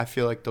I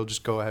feel like they'll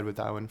just go ahead with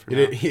that one for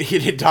You now.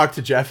 didn't talk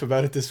to Jeff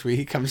about it this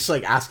week? I'm just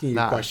like asking you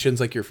Nah. questions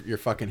like you're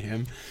fucking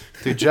him.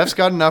 Dude, Jeff's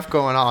got enough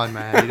going on,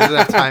 man. He doesn't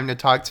have time to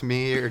talk to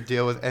me or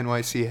deal with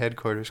NYC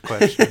headquarters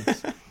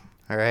questions.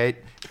 All right?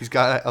 He's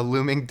got a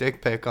looming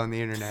dick pic on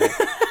the internet.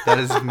 That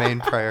is his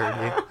main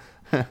priority.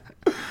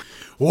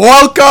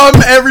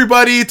 Welcome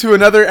everybody to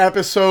another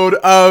episode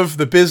of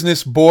The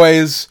Business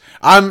Boys.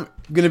 I'm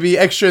going to be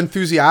extra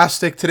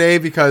enthusiastic today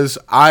because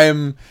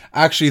I'm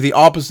actually the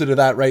opposite of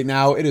that right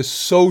now. It is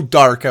so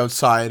dark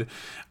outside.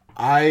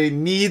 I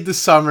need the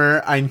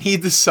summer. I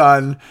need the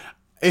sun.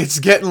 It's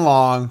getting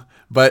long,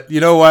 but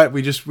you know what?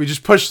 We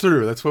just push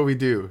through. That's what we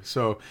do.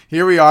 So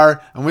here we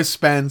are. I'm with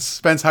Spence.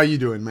 Spence, how you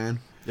doing, man?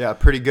 Yeah,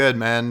 pretty good,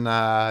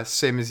 man.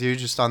 Same as you,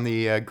 just on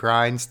the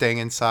grind, staying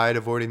inside,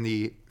 avoiding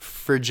the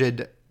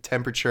frigid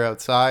temperature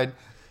outside.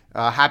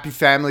 Happy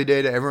Family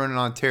Day to everyone in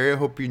Ontario.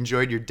 Hope you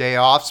enjoyed your day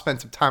off.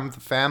 Spent some time with the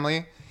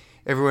family.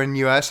 Everyone in the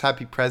U.S.,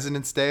 happy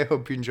President's Day.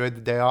 Hope you enjoyed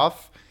the day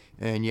off.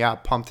 And yeah,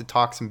 pumped to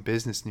talk some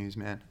business news,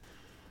 man.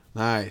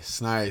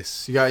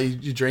 Nice.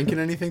 You drinking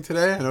anything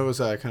today? I know it was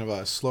kind of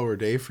a slower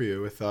day for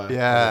you with the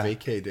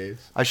vacay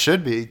days. I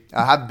should be.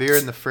 I have beer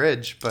in the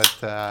fridge,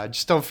 but I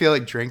just don't feel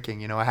like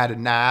drinking. You know, I had a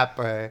nap.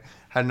 I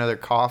had another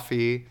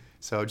coffee.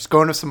 So just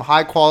going to some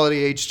high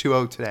quality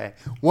H2O today.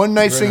 One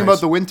nice thing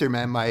about the winter,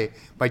 man, my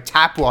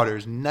tap water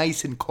is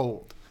nice and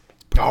cold.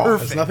 Oh,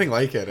 there's nothing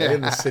like it in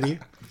the city.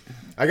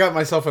 I got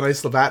myself a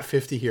nice Labatt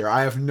 50 here.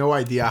 I have no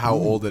idea how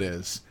old it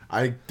is.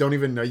 I don't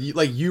even know.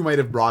 You might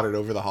have brought it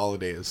over the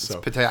holidays.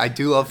 So I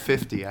do love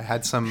 50. I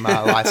had some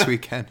last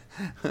weekend.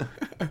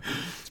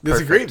 It's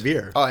a great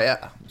beer. Oh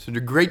yeah, it's a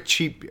great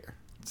cheap beer.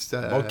 It's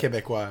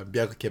Québécois,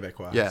 bière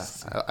québécois. Yeah,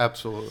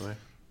 absolutely.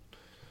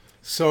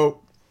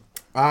 So.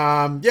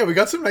 We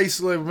got some nice.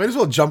 We might as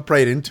well jump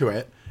right into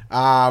it.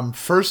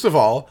 First of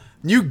all,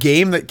 new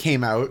game that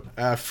came out,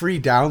 free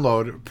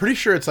download. Pretty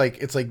sure it's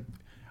like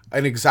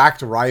an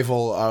exact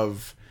rival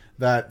of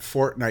that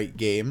Fortnite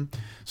game.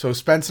 So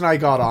Spence and I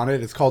got on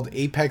it. It's called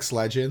Apex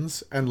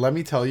Legends, and let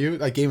me tell you,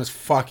 that game is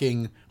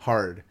fucking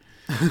hard.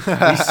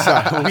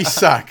 We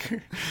suck.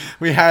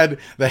 We had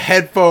the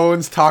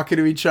headphones talking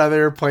to each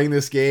other, playing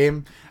this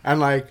game,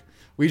 and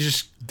we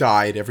just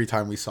died every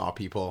time we saw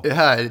people.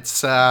 Yeah,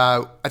 it's.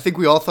 I think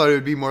we all thought it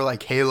would be more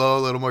like Halo,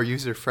 a little more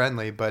user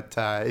friendly. But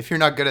if you're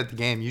not good at the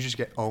game, you just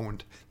get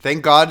owned.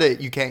 Thank God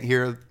that you can't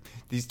hear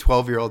these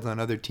 12-year-olds on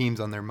other teams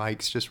on their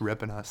mics just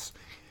ripping us,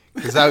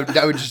 because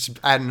that would just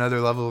add another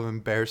level of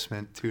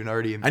embarrassment to an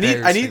already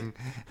embarrassing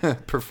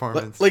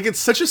performance. It's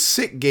such a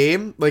sick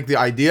game, the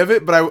idea of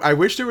it. But I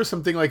wish there was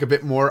something a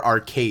bit more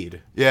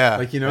arcade.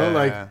 Yeah,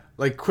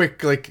 quick,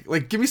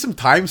 give me some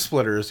Time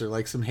Splitters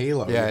or some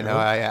Halo. Yeah, you know? no,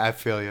 I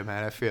feel you,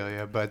 man. I feel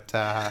you. But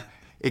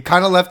it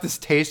kind of left this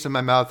taste in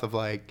my mouth of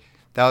that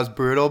was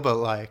brutal, but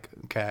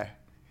okay,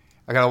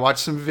 I gotta watch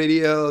some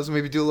videos,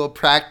 maybe do a little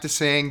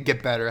practicing,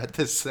 get better at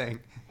this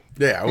thing.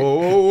 Yeah,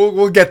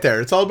 we'll get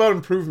there. It's all about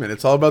improvement.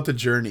 It's all about the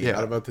journey,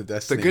 not about the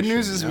destination. The good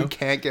news is we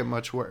can't get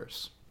much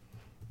worse.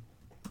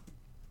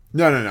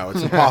 No,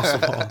 it's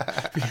impossible.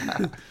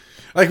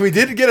 We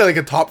did get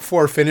a top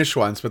 4 finish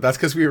once, but that's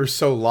because we were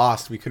so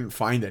lost we couldn't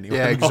find anyone.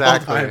 Yeah,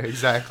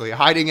 exactly.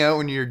 Hiding out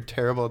when you're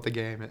terrible at the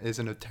game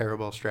isn't a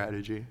terrible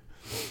strategy.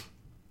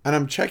 And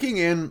I'm checking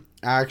in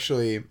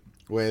actually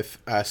with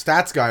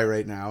Stats Guy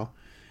right now,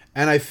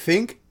 and I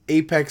think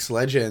Apex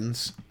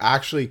Legends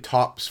actually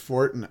tops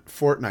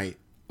Fortnite.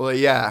 Well,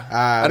 yeah.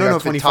 I don't know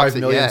if 25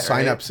 million yet,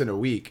 signups in a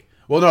week.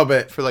 Well, no,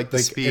 but for the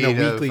speed in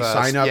a weekly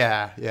sign up.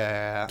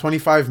 Yeah.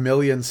 25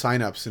 million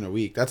signups in a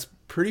week. That's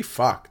pretty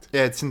fucked.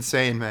 Yeah, it's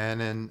insane, man.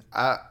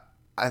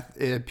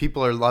 And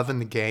people are loving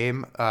the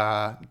game.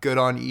 Good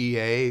on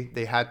EA.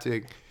 They had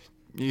to,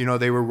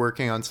 they were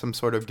working on some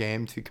sort of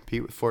game to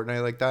compete with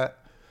Fortnite like that.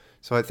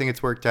 So I think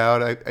it's worked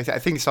out. I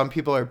think some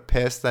people are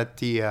pissed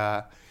that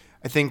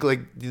I think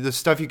the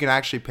stuff you can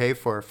actually pay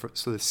for,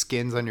 so the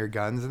skins on your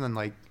guns and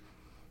then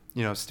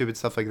stupid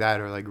stuff like that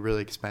are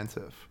really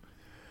expensive.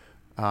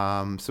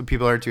 So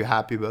people aren't too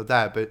happy about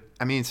that, but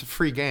I mean, it's a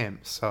free game,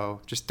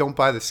 so just don't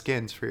buy the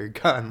skins for your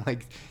gun.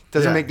 It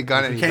doesn't make the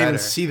gun any better. You can't even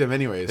see them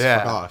anyways. Yeah.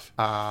 Fuck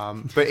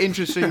off. But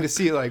interesting to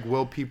see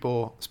will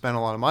people spend a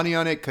lot of money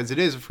on it, because it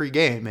is a free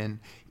game and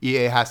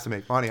EA has to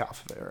make money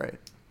off of it, right?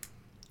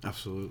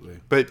 Absolutely.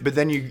 But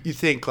then you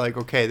think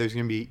okay, there's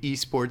going to be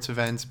esports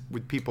events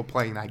with people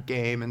playing that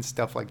game and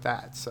stuff like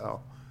that.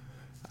 So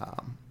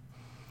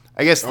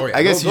I guess you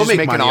just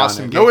make an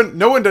awesome game.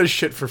 No one does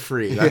shit for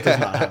free. That does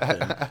not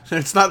happen.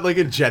 It's not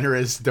a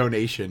generous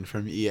donation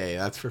from EA.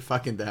 That's for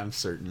fucking damn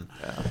certain.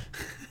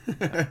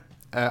 Yeah.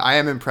 I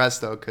am impressed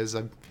though, because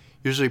I'm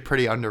usually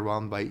pretty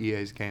underwhelmed by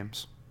EA's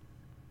games.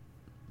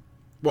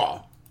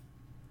 Well,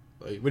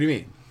 what do you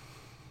mean?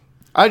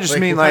 I just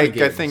mean I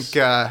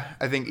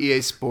think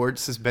EA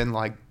Sports has been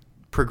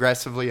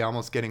progressively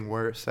almost getting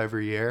worse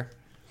every year,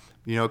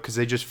 because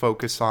they just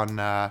focus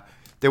on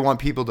they want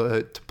people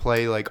to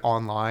play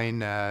online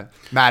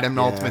Madden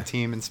Ultimate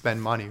Team and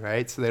spend money,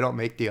 right? So they don't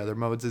make the other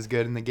modes as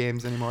good in the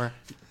games anymore.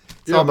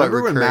 It's all about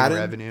recurring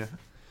revenue.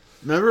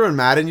 Remember when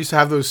Madden used to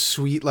have those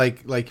sweet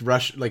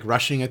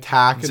rushing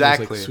attack and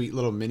Exactly. those like sweet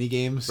little mini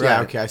games? Right.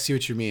 Yeah, okay, I see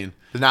what you mean.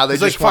 But now they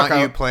It's just like, want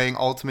fuck, you playing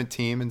Ultimate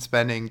Team and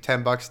spending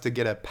 $10 to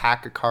get a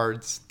pack of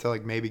cards to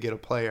like maybe get a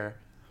player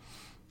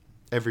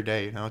every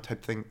day, you know,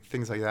 type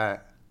things like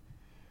that.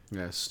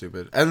 Yeah, it's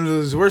stupid. And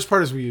the worst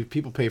part is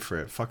people pay for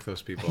it. Fuck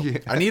those people. Yeah.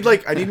 I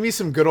need me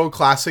some good old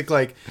classic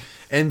like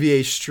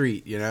NBA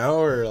Street, you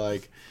know, or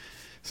like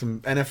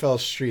some NFL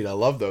Street. I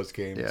love those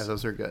games. Yeah,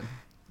 those are good.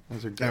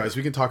 Those are good. Anyways,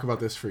 we can talk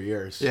about this for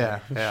years. Yeah,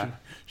 yeah.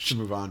 Should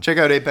move on. Check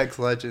out Apex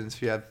Legends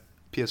if you have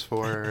PS4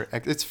 or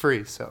it's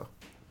free, so.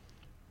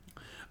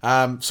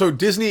 So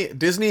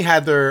Disney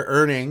had their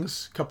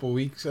earnings a couple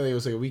weeks. I think it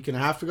was like a week and a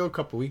half ago, a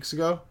couple weeks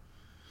ago.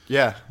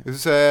 Yeah, it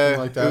was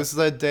like that. it was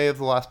the day of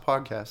the last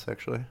podcast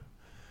actually.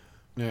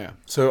 Yeah.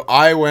 So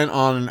I went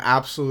on an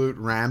absolute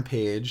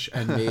rampage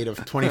and made a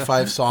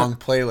 25 song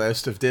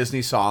playlist of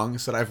Disney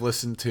songs that I've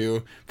listened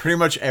to pretty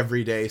much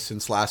every day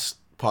since last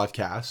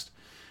podcast.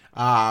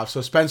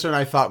 So Spencer and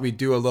I thought we'd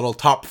do a little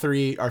top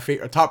three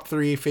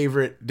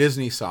favorite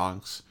Disney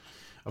songs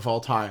of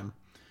all time.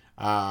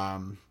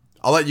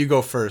 I'll let you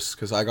go first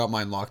because I got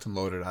mine locked and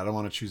loaded. I don't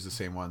want to choose the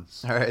same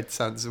ones. All right,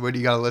 sounds. What do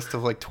you got? A list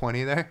of like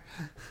 20 there?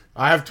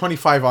 I have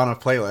 25 on a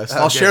playlist.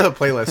 I'll share the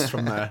playlist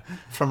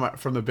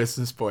from the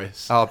business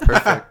boys. Oh,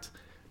 perfect.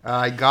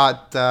 I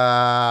got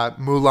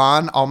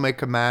Mulan. I'll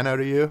Make a Man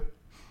Out of You.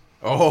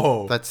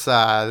 Oh, That's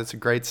a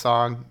great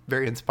song.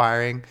 Very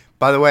inspiring.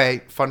 By the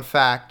way, fun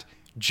fact: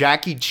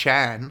 Jackie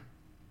Chan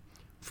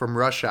from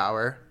Rush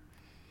Hour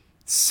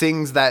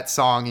sings that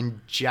song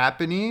in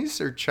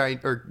Japanese or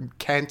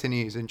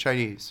Cantonese in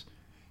Chinese,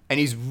 and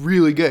he's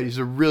really good. He's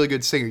a really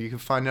good singer. You can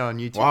find it on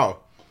YouTube. wow.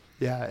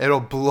 Yeah, it'll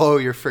blow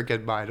your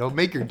freaking mind. It'll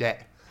make your day.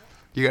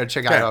 You gotta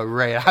check it out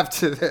right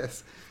after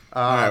this.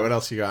 All right, what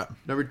else you got?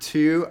 Number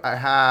 2, I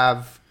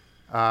have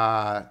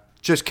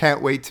Just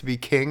Can't Wait to Be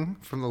King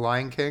from The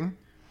Lion King.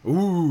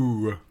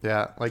 Ooh.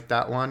 Yeah, like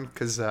that one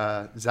because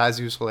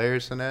Zazu's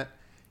hilarious in it.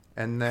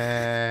 And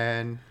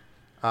then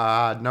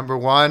number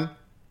 1,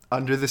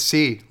 Under the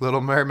Sea,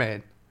 Little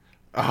Mermaid.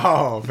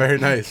 Oh, very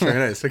nice, very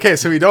nice. Okay,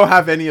 so we don't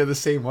have any of the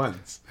same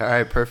ones. All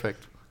right,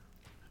 perfect.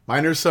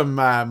 Mine are some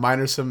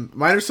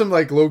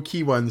like low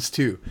key ones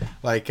too.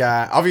 Like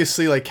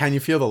obviously, like Can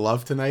You Feel the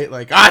Love Tonight?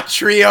 Like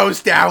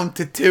trios down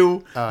to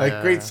 2.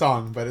 Great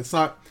song, but it's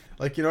not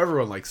like, you know,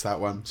 everyone likes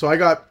that one. So I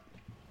got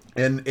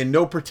in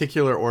no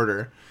particular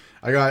order.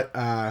 I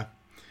got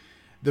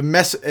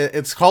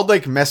it's called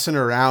like Messing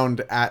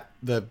Around at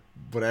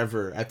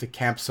the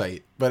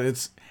campsite, but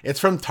it's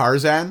from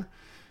Tarzan.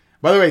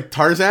 By the way,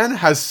 Tarzan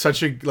has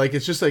such a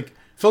it's just like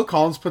Phil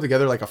Collins put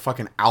together like a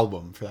fucking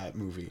album for that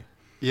movie.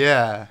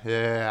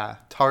 Yeah.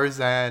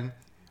 Tarzan.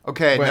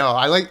 Okay, But- no,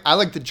 I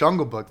like the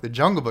Jungle Book. The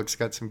Jungle Book's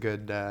got some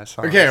good songs.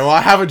 Okay, well,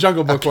 I have a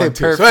Jungle Book Okay, one too.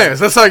 So perfect.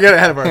 anyways, let's not get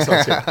ahead of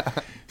ourselves here.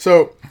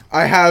 So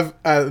I have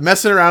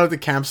Messing Around at the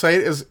Campsite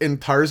is in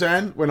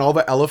Tarzan when all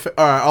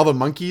the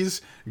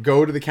monkeys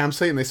go to the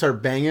campsite and they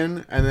start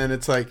banging, and then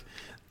it's like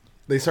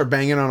they start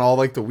banging on all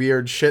like the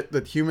weird shit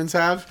that humans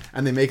have,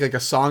 and they make like a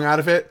song out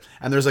of it,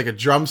 and there's like a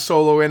drum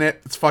solo in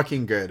it. It's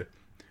fucking good.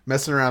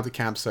 Messing Around at the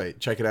Campsite.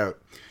 Check it out.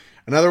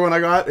 Another one I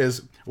got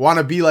is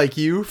Wanna Be Like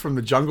You from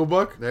the Jungle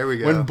Book. There we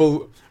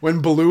go.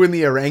 When Baloo and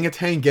the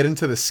orangutan get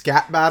into the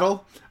scat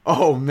battle.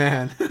 Oh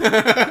man.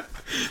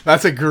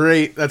 That's a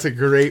great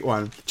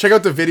one. Check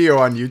out the video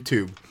on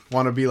YouTube.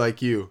 Wanna Be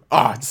Like You.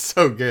 Oh, it's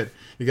so good.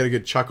 You get a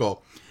good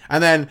chuckle.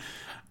 And then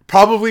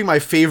probably my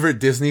favorite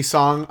Disney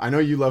song. I know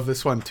you love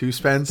this one too,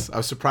 Spence. I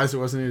was surprised it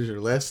wasn't in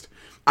your list.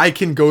 I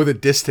Can Go the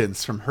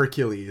Distance from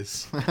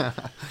Hercules.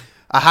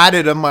 I had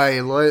it on my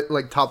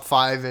top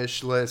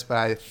 5-ish list, but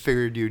I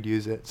figured you'd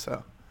use it,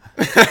 so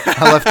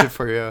I left it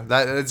for you.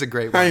 That's a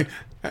great one.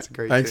 That's a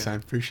great. Thanks, tune. man.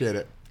 Appreciate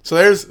it. So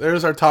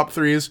there's our top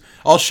 3s.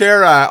 I'll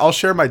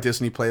share my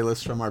Disney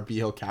playlist from our Bee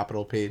Hill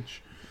Capital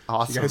page.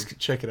 Awesome. You guys can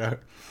check it out.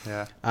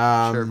 Yeah.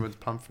 Sure, everyone's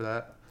pumped for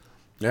that.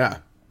 Yeah.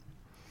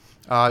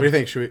 What do you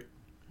think? Should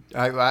we?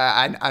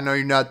 I know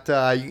you're not.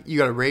 You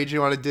got a rage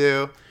you want to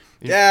do.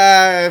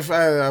 Yeah,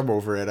 I'm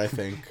over it, I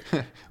think.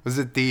 Was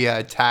it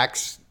the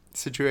tax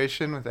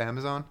situation with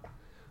Amazon?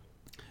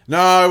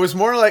 No, it was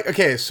more like,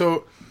 okay,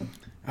 so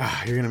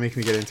you're gonna make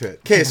me get into it.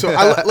 Okay, so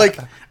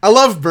I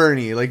love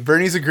Bernie. Like,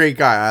 Bernie's a great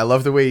guy. I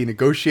love the way he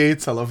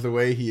negotiates. I love the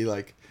way he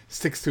like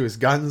sticks to his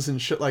guns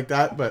and shit like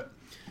that. But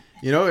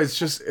you know, I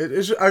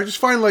just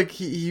find like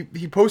he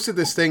posted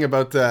this thing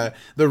about the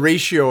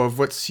ratio of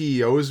what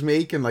CEOs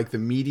make and like the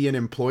median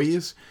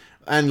employees,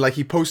 and like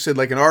he posted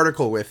like an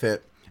article with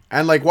it.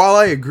 And like, while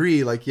I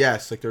agree, like,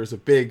 yes, like there's a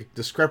big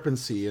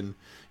discrepancy in,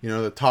 you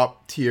know, the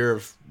top tier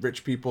of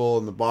rich people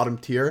and the bottom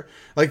tier.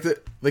 Like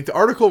the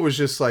article was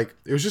just like,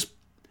 it was just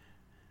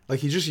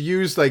like he just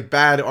used like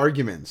bad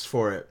arguments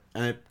for it,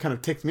 and it kind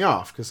of ticked me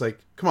off because like,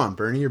 come on,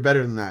 Bernie, you're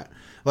better than that.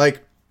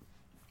 Like,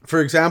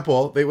 for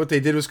example, what they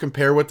did was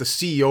compare what the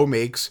CEO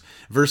makes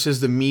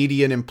versus the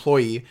median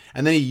employee,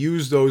 and then he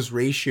used those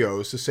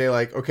ratios to say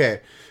like,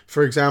 okay,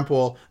 for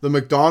example, the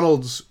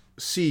McDonald's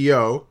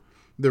CEO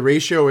the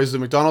ratio is the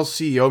McDonald's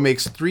CEO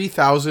makes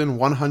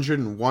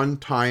 3,101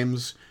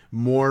 times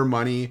more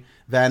money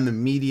than the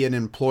median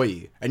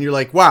employee. And you're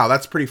like, wow,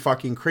 that's pretty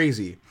fucking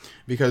crazy.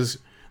 Because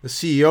the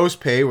CEO's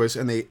pay was,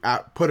 and they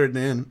put it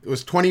in, it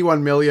was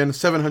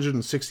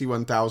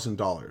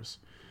 $21,761,000.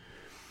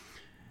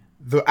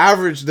 The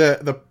average,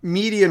 the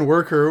median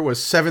worker was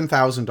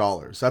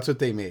 $7,000. That's what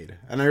they made.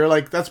 And you're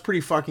like, that's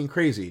pretty fucking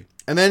crazy.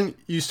 And then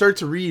you start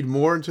to read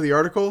more into the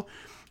article,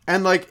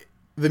 and like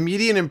the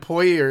median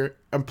employee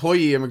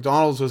at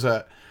McDonald's was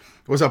a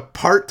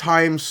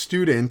part-time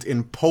student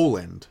in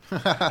Poland.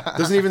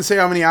 Doesn't even say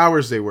how many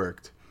hours they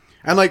worked.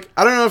 And like,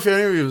 I don't know if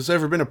any of you has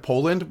ever been to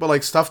Poland, but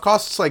like stuff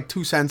costs like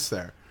 2 cents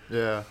there.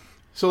 Yeah.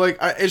 So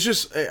like, I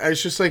just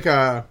think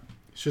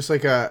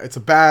it's a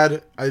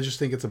bad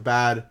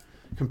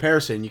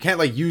comparison. You can't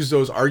like use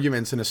those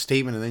arguments in a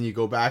statement and then you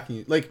go back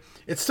and like,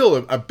 it's still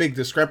a big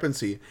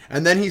discrepancy.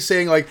 And then he's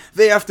saying like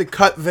they have to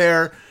cut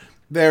their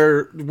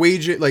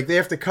wage, like they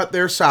have to cut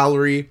their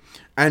salary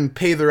and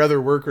pay their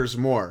other workers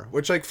more,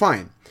 which like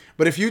fine.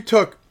 But if you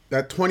took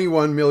that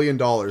 $21 million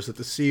that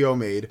the CEO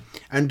made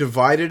and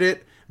divided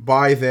it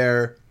by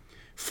their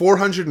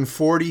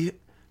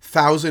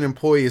 440,000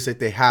 employees that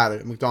they had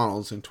at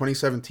McDonald's in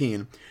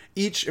 2017,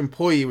 each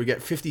employee would get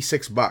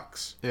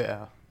 $56.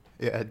 Yeah.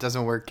 Yeah, it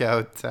doesn't work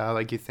out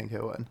like you think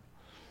it would.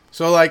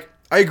 So like,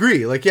 I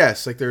agree. Like,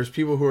 yes, like there's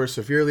people who are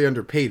severely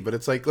underpaid, but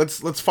it's like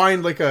let's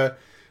find a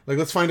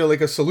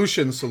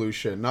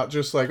solution, not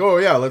just like, oh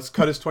yeah, let's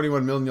cut his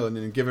 21 million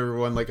and give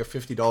everyone like a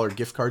 $50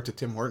 gift card to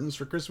Tim Hortons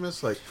for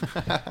Christmas. Like,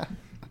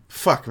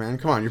 fuck, man,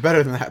 come on, you're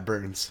better than that,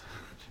 Burns.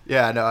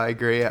 Yeah, no, I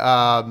agree.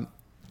 I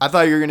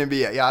thought you were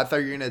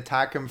gonna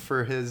attack him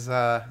for his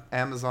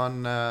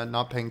Amazon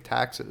not paying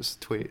taxes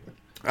tweet.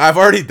 I've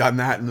already done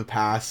that in the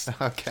past.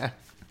 Okay.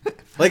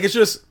 Like, it's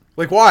just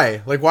like,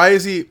 why? Like, why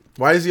is he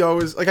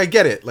always like, I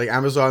get it. Like,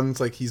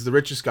 Amazon's like, he's the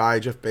richest guy,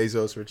 Jeff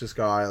Bezos, richest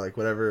guy, like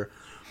whatever.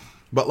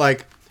 But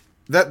like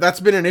that's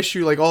been an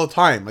issue like all the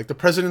time. Like the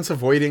president's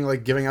avoiding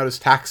like giving out his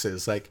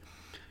taxes. Like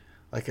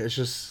it's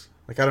just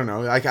like, I don't know.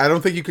 Like, I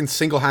don't think you can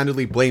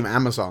single-handedly blame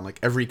Amazon. Like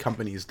every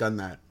company's done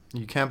that.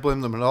 You can't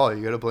blame them at all.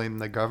 You got to blame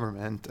the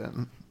government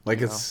and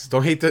like it's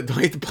don't hate the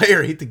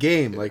player, hate the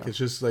game. Like it's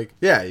just like,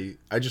 yeah,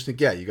 I just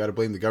think, yeah, you got to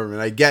blame the government.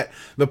 I get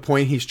the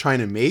point he's trying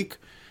to make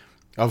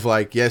of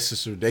like, yes,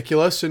 it's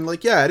ridiculous, and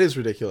like, yeah, it is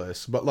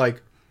ridiculous. But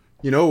like,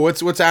 you know,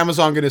 what's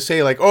Amazon going to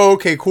say? Like, oh,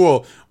 okay,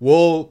 cool.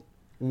 We'll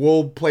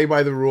play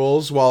by the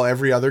rules while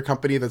every other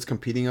company that's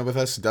competing with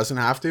us doesn't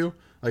have to.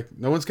 Like,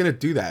 no one's going to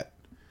do that.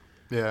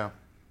 Yeah.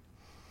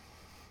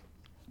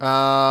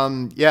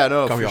 Yeah,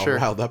 no, Got me for all sure.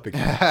 riled up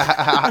again.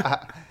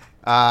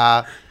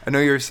 I know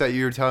you were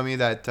telling me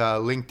that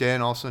LinkedIn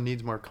also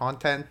needs more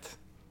content.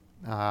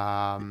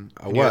 And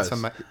you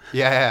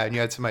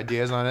had some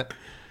ideas on it.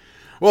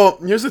 Well,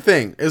 here's the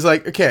thing: is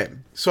like, okay,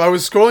 so I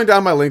was scrolling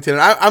down my LinkedIn, and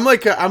I'm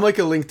like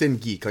a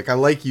LinkedIn geek. Like, I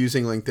like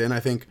using LinkedIn.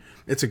 I think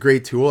it's a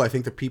great tool. I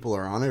think the people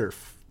are on it are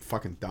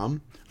fucking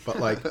dumb, but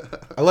like,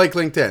 I like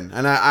LinkedIn,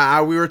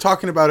 and we were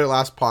talking about it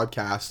last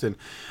podcast, and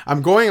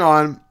I'm going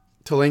on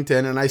to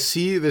LinkedIn, and I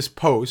see this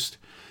post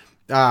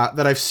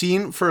that I've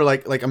seen for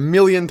like a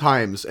million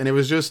times, and it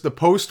was just, the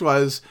post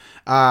was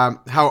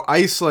how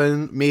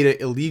Iceland made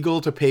it illegal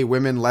to pay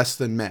women less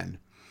than men,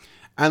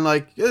 and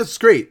like, yeah, it's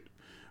great,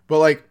 but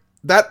like,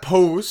 that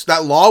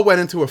law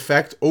went into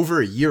effect over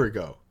a year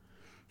ago,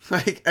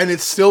 like, and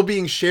it's still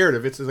being shared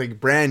if it's like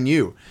brand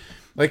new.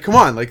 Like, come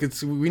on, like,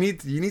 you need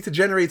to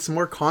generate some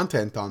more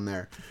content on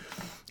there,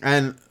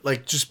 and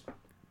like, just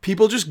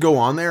people just go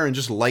on there and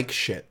just like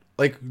shit.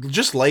 Like,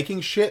 just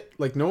liking shit,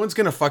 like, no one's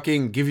gonna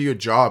fucking give you a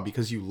job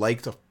because you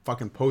liked a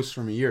fucking post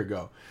from a year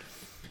ago.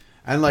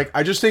 And like,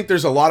 I just think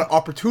there's a lot of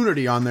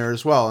opportunity on there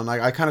as well. And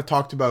like, I kind of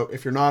talked about,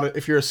 if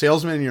you're a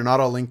salesman and you're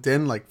not on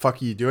LinkedIn, like,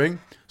 fuck are you doing?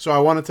 So I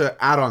wanted to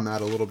add on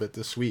that a little bit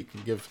this week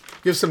and give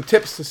some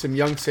tips to some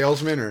young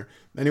salesmen or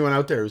anyone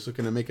out there who's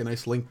looking to make a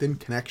nice LinkedIn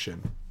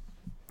connection.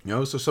 You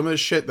know, so some of the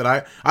shit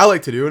that I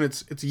like to do, and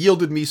it's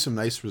yielded me some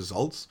nice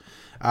results.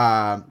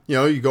 You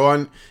know, you go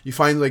on, you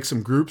find like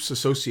some groups,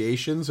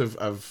 associations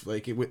of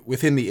like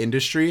within the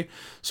industry.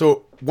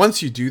 So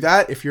once you do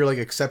that, if you're like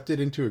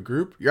accepted into a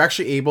group, you're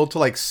actually able to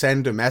like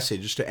send a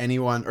message to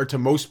anyone or to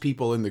most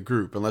people in the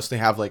group, unless they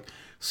have like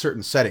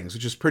certain settings,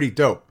 which is pretty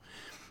dope.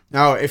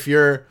 Now, if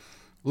you're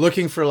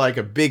looking for like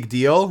a big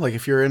deal, like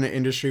if you're in an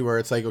industry where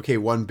it's like, okay,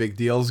 one big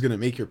deal is going to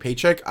make your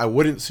paycheck, I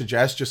wouldn't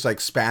suggest just like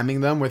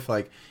spamming them with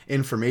like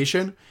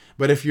information.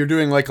 But if you're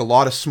doing like a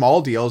lot of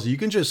small deals, you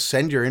can just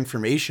send your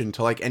information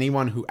to like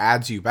anyone who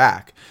adds you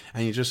back,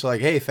 and you just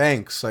like, hey,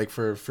 thanks like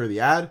for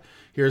the ad,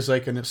 here's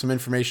like some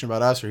information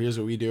about us, or here's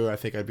what we do, I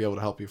think I'd be able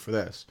to help you for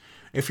this.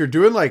 If you're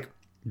doing like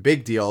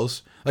big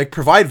deals, like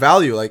provide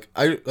value. Like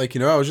I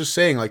was just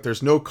saying, like,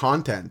 there's no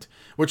content,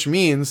 which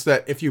means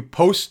that if you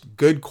post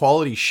good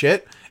quality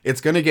shit,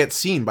 it's going to get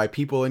seen by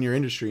people in your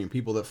industry and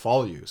people that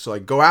follow you. So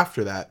like, go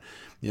after that,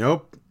 you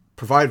know,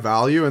 provide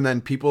value, and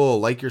then people will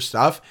like your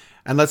stuff.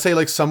 And let's say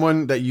like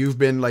someone that you've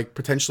been like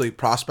potentially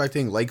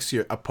prospecting likes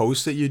a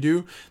post that you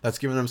do that's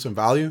giving them some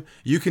value,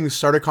 you can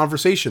start a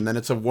conversation. Then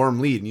it's a warm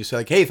lead, and you say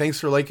like, "Hey, thanks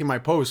for liking my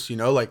post. You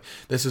know, like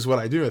this is what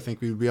I do. I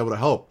think we'd be able to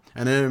help."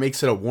 And then it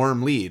makes it a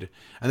warm lead.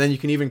 And then you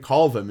can even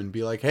call them and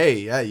be like, "Hey,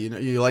 yeah, you know,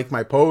 you like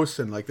my post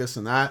and like this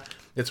and that."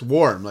 It's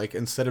warm. Like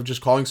instead of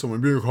just calling someone,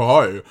 being like,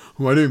 "Hi,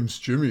 my name's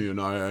Jimmy and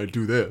I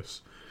do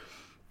this."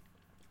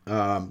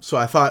 So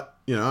I thought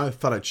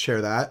I'd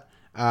share that.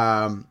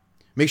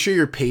 Make sure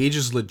your page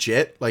is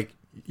legit. Like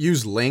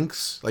use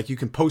links. Like you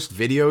can post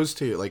videos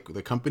to like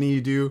the company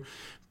you do,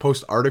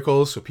 post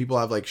articles so people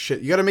have like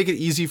shit. You got to make it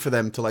easy for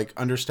them to like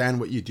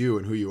understand what you do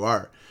and who you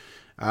are.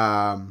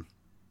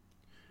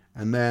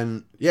 And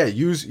then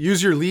use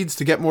your leads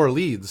to get more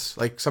leads.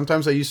 Like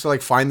sometimes I used to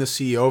like find the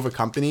CEO of a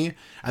company,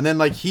 and then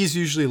like he's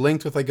usually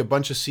linked with like a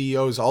bunch of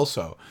CEOs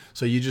also.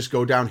 So you just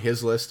go down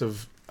his list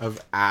of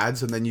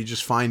ads, and then you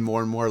just find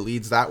more and more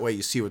leads that way.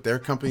 You see what their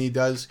company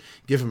does,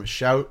 give them a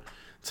shout.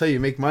 That's how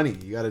you make money.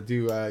 You got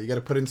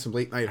to put in some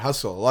late night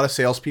hustle. A lot of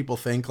salespeople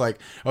think like,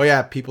 oh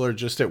yeah, people are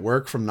just at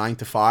work from 9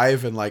 to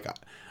 5, and like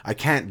I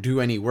can't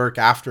do any work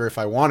after if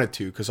I wanted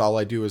to because all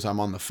I do is I'm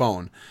on the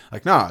phone.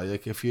 Like no,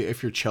 like if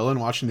you're chilling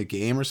watching the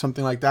game or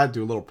something like that,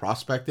 do a little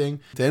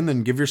prospecting.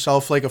 Then give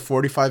yourself like a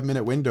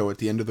 45-minute window at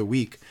the end of the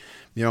week,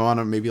 you know, on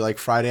a maybe like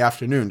Friday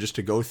afternoon, just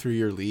to go through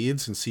your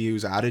leads and see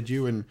who's added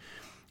you and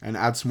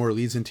add some more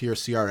leads into your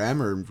CRM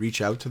or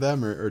reach out to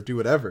them or do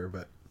whatever.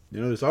 But you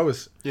know, there's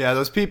always... Yeah,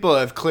 those people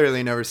have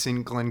clearly never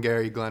seen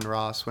Glengarry Glen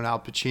Ross when Al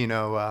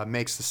Pacino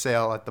makes the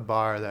sale at the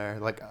bar there.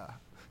 Like a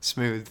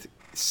smooth,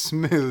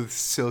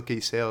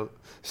 silky sales.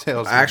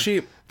 I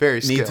actually very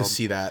need skilled. to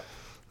see that.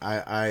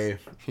 I've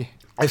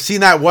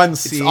seen that one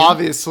scene. It's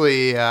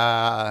obviously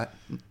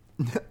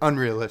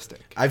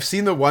unrealistic. I've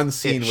seen the one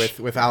scene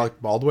with Alec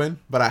Baldwin,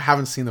 but I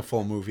haven't seen the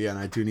full movie, and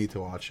I do need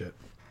to watch it.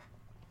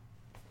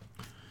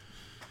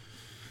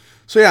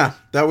 So yeah,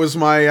 that was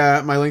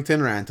my my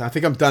LinkedIn rant. I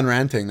think I'm done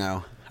ranting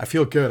now. I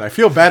feel good. I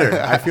feel better.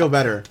 I feel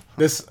better.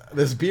 This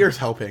beer's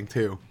helping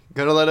too.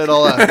 Gotta let it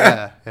all out.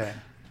 Yeah.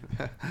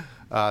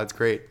 It's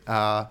great.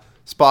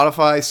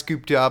 Spotify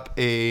scooped up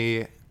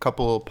a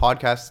couple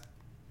podcast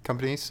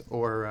companies,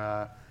 or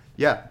I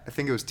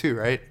think it was 2,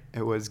 right?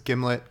 It was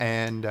Gimlet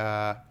and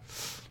Anchor.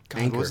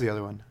 What was the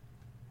other one?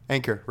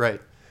 Anchor, right?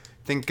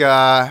 I think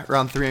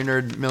around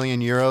 300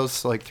 million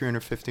euros, like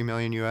 350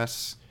 million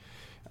US.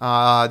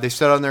 They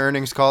said on their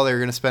earnings call they were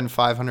going to spend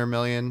 500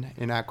 million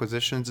in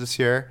acquisitions this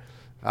year.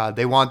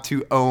 They want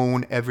to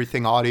own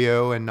everything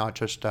audio and not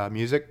just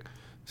music.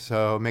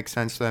 So it makes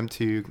sense for them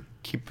to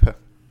keep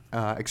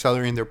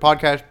accelerating their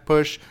podcast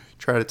push,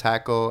 try to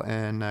tackle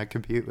and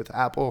compete with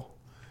Apple.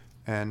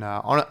 And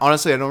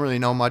honestly, I don't really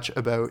know much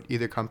about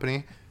either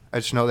company. I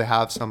just know they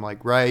have some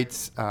like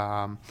rights,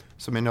 some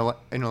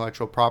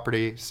intellectual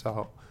property.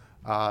 So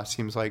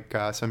seems like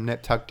some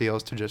nip-tuck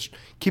deals to just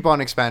keep on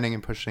expanding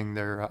and pushing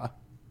their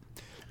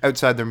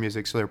outside their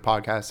music, so their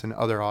podcasts and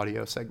other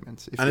audio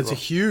segments. And it's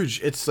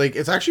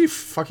it's actually a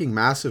fucking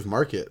massive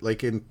market.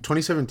 Like in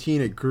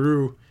 2017, it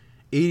grew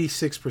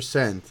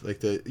 86%,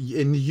 like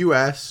in the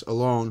US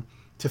alone,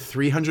 to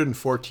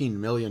 $314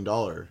 million.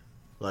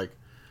 Like,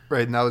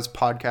 right, and that was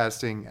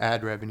podcasting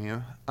ad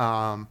revenue.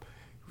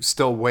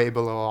 Still way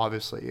below,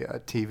 obviously,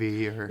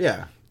 TV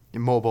or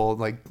mobile,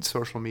 like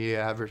social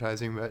media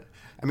advertising. But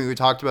I mean, we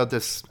talked about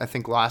this, I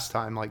think, last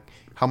time, like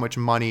how much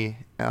money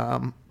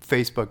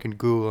Facebook and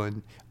Google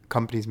and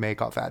companies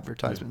make off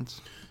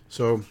advertisements.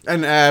 So,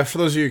 and for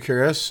those of you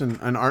curious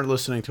and aren't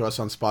listening to us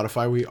on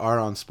Spotify, we are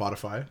on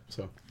Spotify,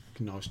 so you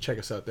can always check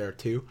us out there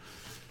too.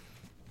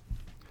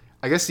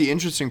 I guess the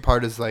interesting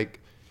part is like,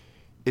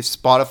 if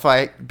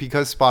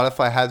because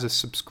Spotify has a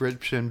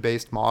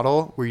subscription-based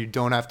model where you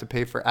don't have to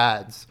pay for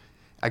ads,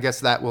 I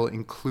guess that will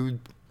include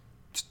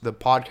the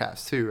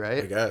podcast too,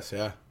 right? I guess,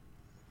 yeah.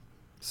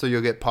 So you'll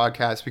get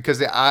podcasts,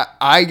 because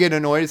I get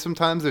annoyed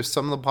sometimes. There's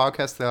some of the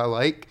podcasts that I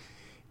like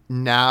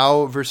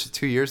now versus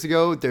 2 years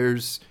ago. If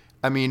it's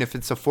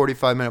a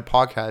 45-minute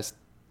podcast,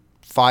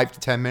 5 to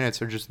 10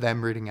 minutes are just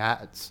them reading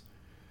ads.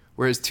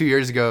 Whereas 2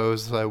 years ago, it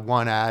was like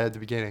one ad at the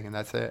beginning and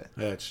that's it.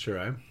 Yeah, it's true,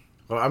 eh?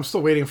 Well, I'm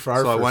still waiting for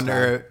our so first I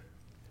wonder.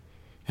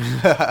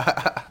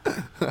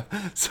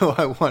 So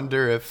I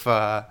wonder if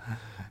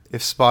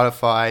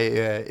Spotify,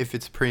 if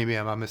it's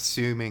premium, I'm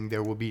assuming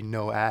there will be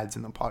no ads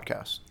in the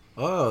podcast.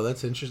 Oh,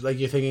 that's interesting. Like,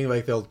 you're thinking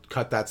like they'll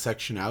cut that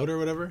section out or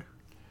whatever?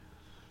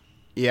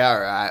 Yeah,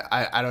 or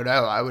I don't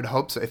know. I would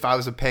hope so. If I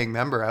was a paying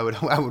member, I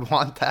would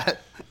want that.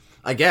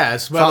 I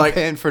guess, but if I'm like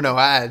paying for no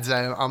ads,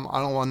 I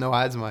don't want no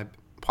ads in my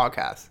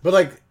podcast. But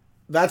like,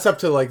 that's up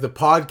to like the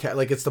podcast.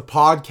 Like, it's the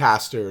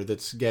podcaster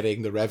that's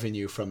getting the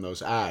revenue from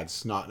those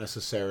ads, not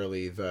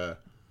necessarily the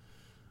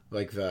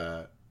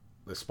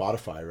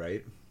Spotify,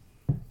 right?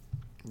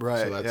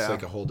 Right. So that's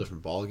like a whole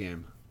different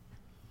ballgame.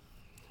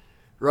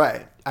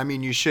 Right. I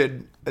mean, you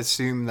should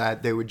assume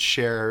that they would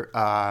share,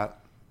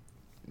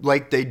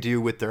 like they do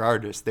with their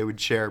artists, they would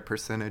share a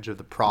percentage of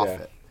the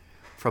profit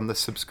from the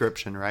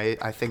subscription, right?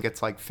 I think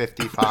it's like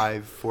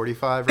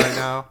 55-45 right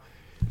now.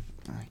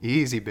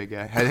 Easy, big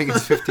guy. I think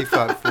it's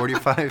 55,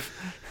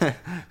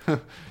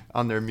 45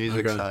 on their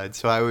music Okay. side.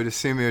 So I would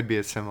assume it would be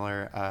a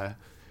similar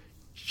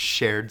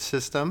shared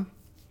system.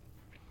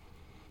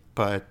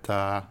 But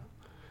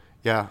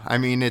yeah, I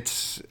mean,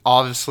 it's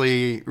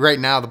obviously right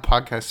now the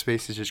podcast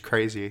space is just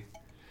crazy.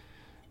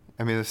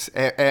 I mean,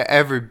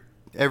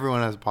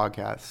 everyone has a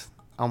podcast,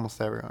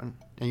 almost everyone,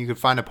 and you could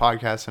find a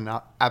podcast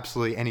on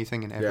absolutely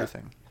anything and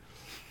everything.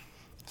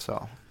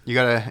 So you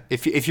gotta,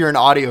 if you're an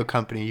audio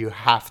company, you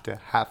have to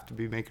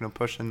be making a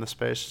push in the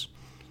space,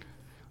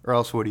 or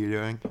else what are you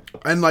doing?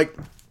 And like,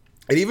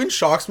 it even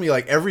shocks me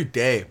like every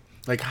day.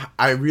 Like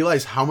I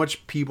realize how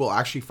much people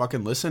actually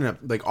fucking listen to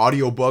like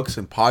audiobooks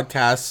and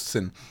podcasts,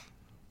 and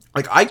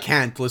like I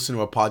can't listen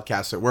to a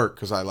podcast at work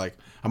because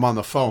I'm on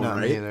the phone, No,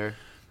 right? me either.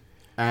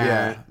 And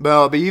Yeah,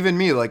 well, but even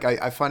me, like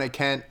I find I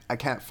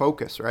can't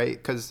focus, right?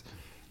 Because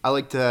I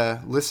like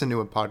to listen to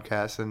a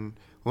podcast, and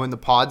when the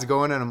pod's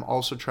going and I'm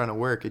also trying to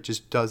work, it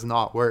just does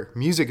not work.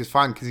 Music is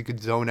fine because you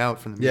could zone out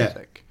from the Yeah.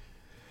 music,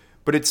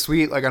 but it's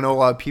sweet. Like I know a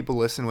lot of people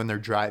listen when they're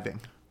driving.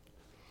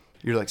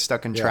 You're like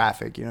stuck in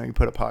traffic, you know. You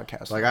put a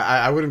podcast. Like on.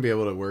 I wouldn't be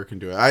able to work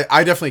and do it.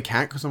 I definitely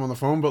can't because I'm on the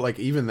phone. But like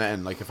even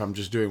then, like if I'm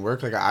just doing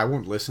work, like I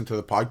won't listen to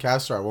the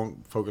podcast or I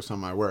won't focus on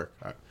my work.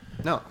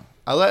 No,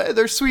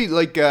 they're sweet.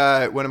 Like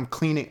when I'm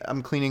cleaning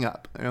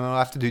up. You know, I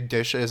have to do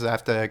dishes. I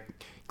have to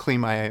clean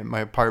my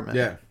apartment.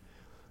 Yeah.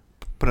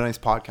 Put a nice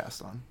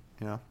podcast on.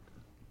 You know.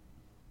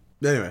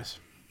 Anyways,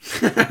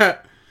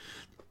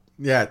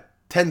 yeah,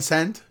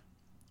 Tencent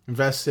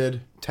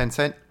invested. 10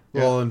 cent.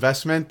 Little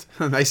investment,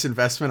 a nice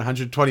investment,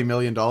 $120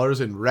 million in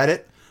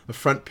Reddit, the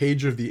front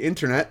page of the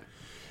internet.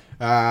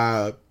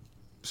 So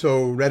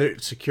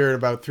Reddit secured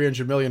about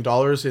 $300 million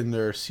in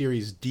their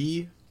Series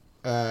D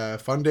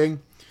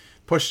funding,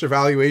 pushed their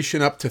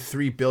valuation up to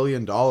 $3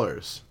 billion.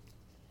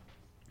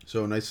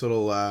 So a nice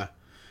little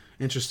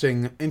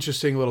interesting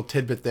little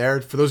tidbit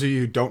there. For those of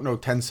you who don't know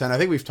Tencent, I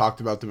think we've talked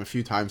about them a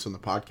few times on the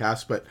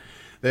podcast, but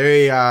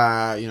they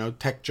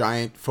tech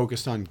giant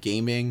focused on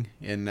gaming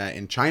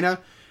in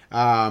China.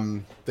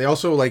 They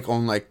also like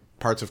own like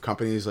parts of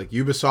companies like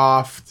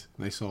Ubisoft,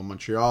 nice little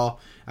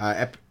Montreal,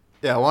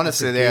 Yeah, I want to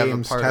say they have a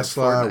Games, part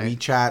Tesla, of Fortnite.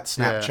 WeChat,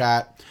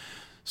 Snapchat.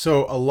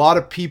 So a lot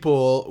of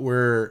people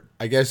were,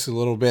 I guess, a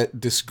little bit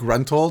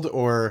disgruntled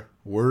or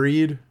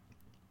worried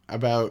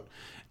about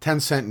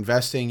Tencent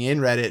investing in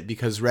Reddit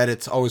because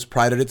Reddit's always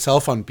prided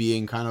itself on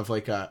being kind of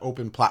like an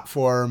open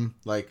platform,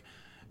 like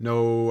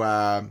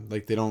no,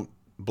 like they don't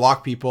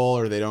block people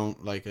or they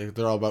don't like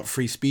they're all about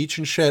free speech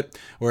and shit,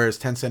 whereas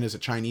Tencent is a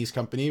Chinese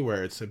company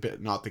where it's a bit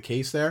not the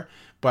case there.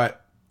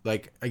 But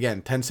like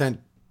again, Tencent,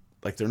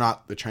 like they're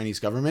not the Chinese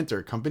government, they're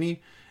a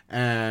company,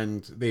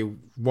 and they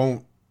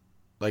won't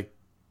like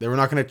they were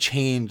not going to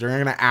change, they're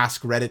not going to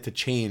ask Reddit to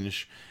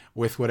change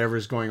with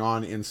whatever's going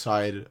on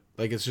inside.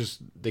 Like it's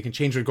just they can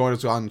change what's going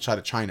on inside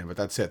of China, but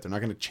that's it. They're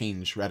not going to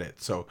change Reddit,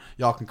 so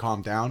y'all can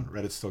calm down.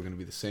 Reddit's still going to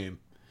be the same.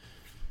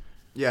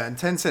 Yeah, and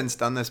Tencent's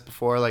done this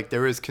before. Like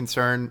there was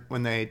concern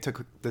when they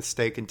took the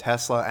stake in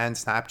Tesla and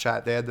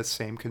Snapchat. They had the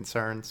same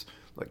concerns,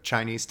 like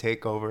Chinese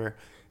takeover.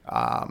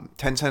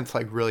 Tencent's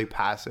like really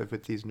passive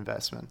with these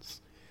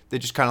investments. They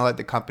just kind of let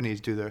the companies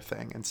do their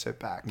thing and sit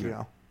back, you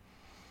know.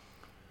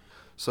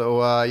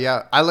 So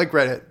yeah, I like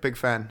Reddit. Big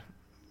fan.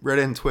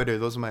 Reddit and Twitter,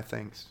 those are my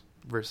things.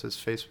 Versus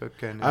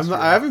Facebook and Instagram.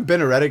 I haven't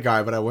been a Reddit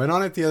guy, but I went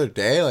on it the other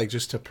day, like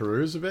just to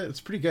peruse a bit.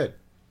 It's pretty good.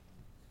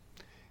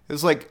 It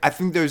was like, I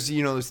think there's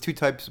two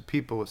types of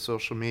people with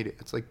social media.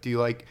 It's like, do you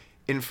like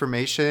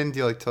information? Do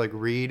you like to like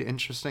read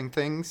interesting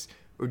things?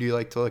 Or do you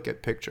like to look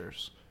at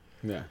pictures?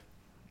 Yeah.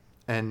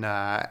 And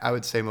I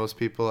would say most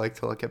people like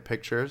to look at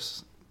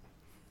pictures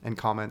and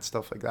comment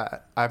stuff like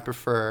that. I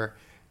prefer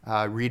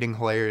reading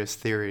hilarious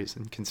theories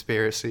and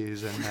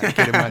conspiracies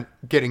and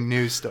getting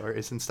news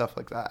stories and stuff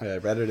like that. Yeah,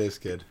 Reddit is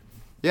good.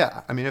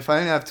 Yeah. I mean, if I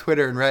didn't have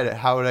Twitter and Reddit,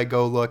 how would I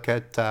go look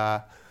at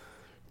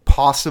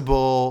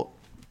possible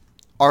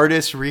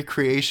artist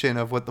recreation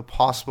of what the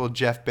possible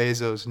Jeff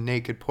Bezos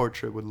naked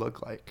portrait would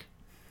look like?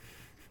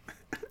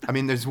 I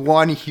mean, there's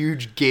one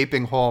huge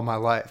gaping hole in my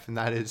life, and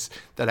that is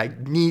that I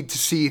need to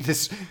see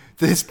this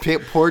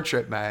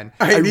portrait, man.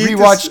 I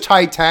rewatched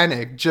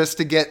Titanic just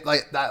to get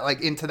like that,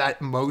 like into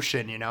that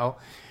emotion, you know,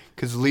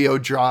 because Leo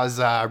draws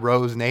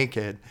Rose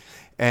naked,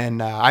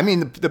 and I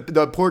mean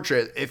the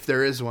portrait, if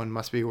there is one,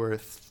 must be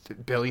worth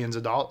billions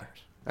of dollars.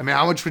 I mean,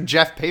 how much would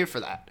Jeff pay for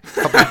that?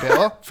 A couple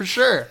bill for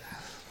sure.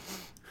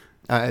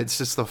 It's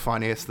just the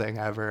funniest thing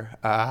ever.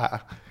 I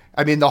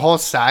mean, the whole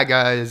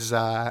saga is.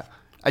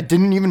 I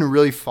didn't even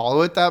really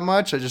follow it that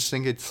much. I just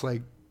think it's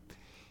like,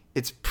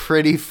 it's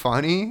pretty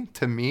funny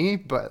to me,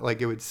 but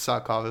like it would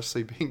suck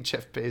obviously being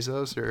Jeff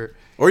Bezos or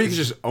you could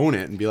just own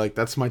it and be like,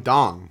 that's my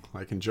dong.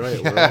 Like enjoy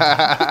it.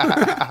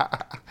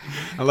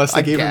 Unless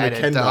they gave him a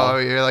Ken doll. Oh,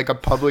 you're like a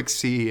public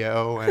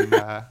CEO and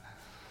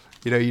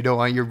you don't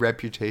want your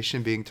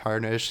reputation being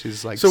tarnished.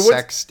 He's like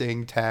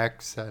sexting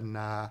texts and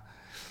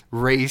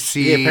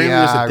racy apparently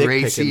there's a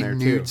dick pic in there,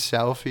 nude too.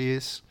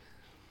 selfies.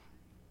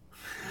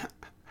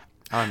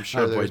 I'm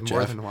sure boy, there's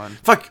more Jeff. than one.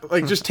 Fuck,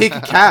 like just take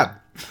a cab.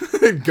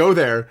 Go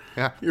there.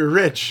 Yeah. You're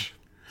rich.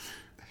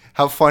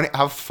 How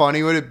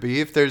funny would it be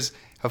if there's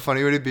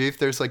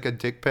like a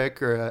dick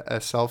pic or a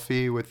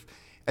selfie with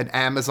an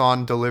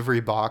Amazon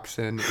delivery box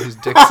and his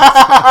dick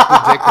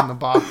the dick in the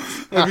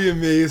box. That'd be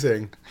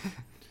amazing.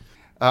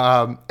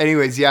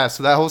 Anyways, yeah,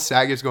 so that whole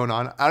saga is going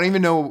on. I don't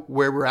even know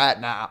where we're at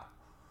now.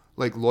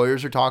 Like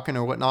lawyers are talking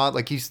or whatnot.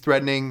 Like he's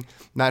threatening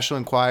National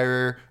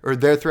Enquirer, or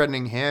they're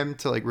threatening him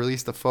to like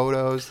release the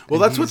photos. Well,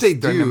 that's what they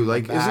do.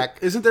 Like, back.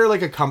 isn't there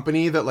like a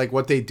company that like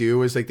what they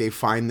do is like they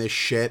find this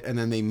shit and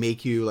then they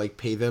make you like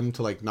pay them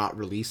to like not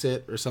release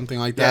it or something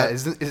like Yeah, that?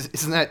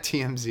 isn't that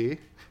TMZ?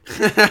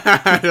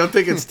 I don't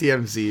think it's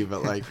TMZ,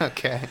 but like,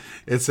 Okay.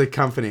 it's a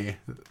company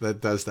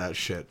that does that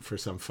shit for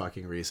some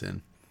fucking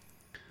reason.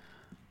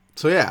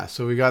 So yeah,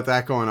 so we got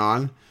that going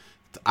on.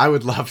 I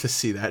would love to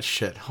see that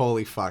shit.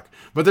 Holy fuck.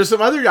 But there's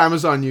some other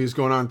Amazon news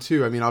going on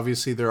too. I mean,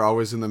 obviously they're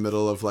always in the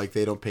middle of like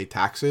they don't pay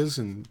taxes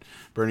and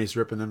Bernie's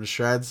ripping them to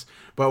shreds.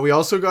 But we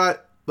also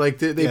got like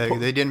they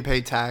didn't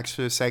pay tax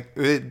for a sec.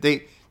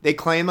 They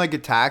claim like the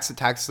tax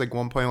is like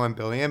 1.1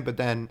 billion, but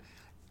then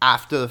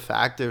after the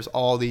fact, there's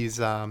all these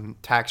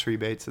tax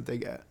rebates that they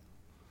get.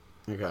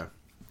 Okay.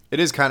 It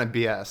is kind of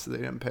BS that they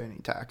didn't pay any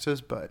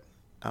taxes, but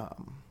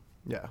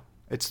yeah.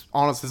 It's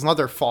honest. It's not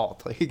their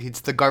fault. Like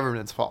it's the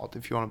government's fault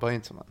if you want to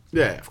blame someone.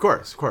 Yeah, of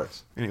course.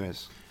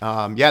 Anyways,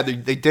 yeah,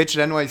 they ditched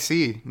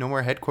NYC. No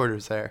more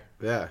headquarters there.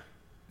 Yeah.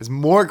 There's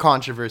more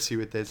controversy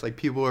with this. Like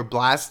people are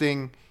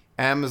blasting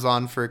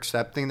Amazon for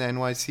accepting the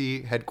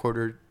NYC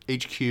headquarter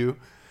HQ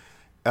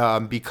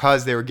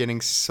because they were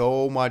getting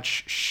so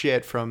much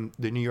shit from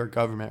the New York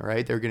government.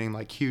 Right? They were getting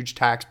like huge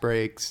tax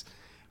breaks.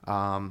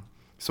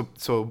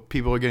 So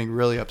people are getting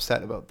really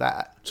upset about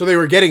that. So they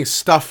were getting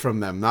stuff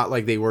from them, not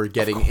like they were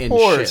getting in shit. Of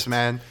course,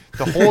 man.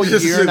 The whole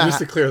year and a half,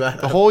 to clear that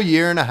the whole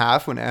year and a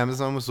half when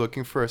Amazon was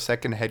looking for a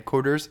second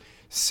headquarters,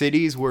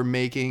 cities were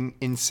making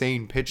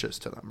insane pitches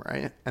to them,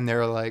 right? And they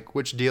were like,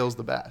 which deal's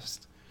the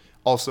best?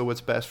 Also,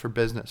 what's best for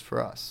business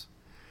for us?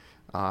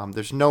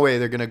 There's no way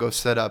they're going to go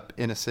set up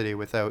in a city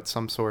without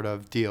some sort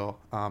of deal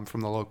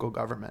from the local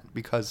government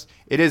because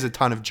it is a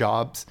ton of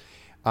jobs.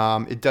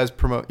 It does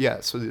promote,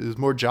 so there's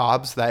more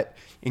jobs that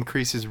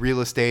increases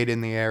real estate in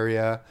the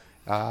area,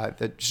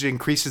 that just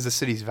increases the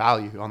city's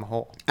value on the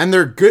whole. And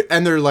they're good,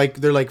 and they're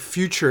like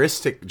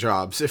futuristic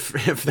jobs,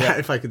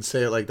 if I could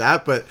say it like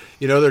that. But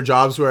you know, they're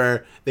jobs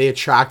where they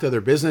attract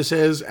other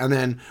businesses, and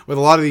then with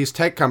a lot of these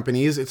tech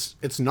companies,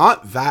 it's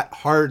not that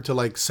hard to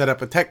like set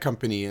up a tech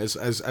company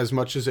as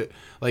much as it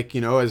like,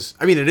 you know, as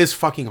I mean, it is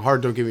fucking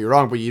hard. Don't get me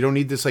wrong, but you don't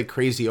need this like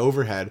crazy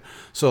overhead.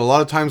 So a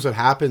lot of times, what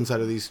happens out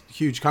of these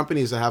huge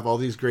companies that have all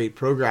these great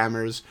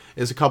programmers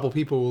is a couple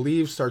people will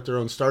leave, start their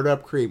own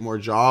startup, create more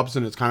jobs,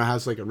 and it kind of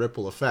has like a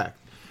ripple effect.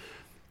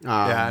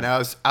 Yeah, and I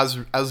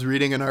was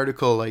reading an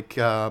article like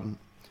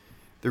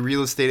the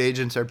real estate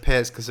agents are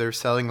pissed because they're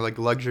selling like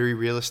luxury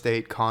real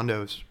estate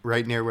condos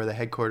right near where the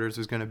headquarters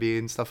was going to be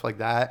and stuff like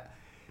that,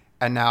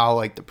 and now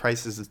like the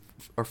prices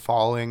are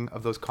falling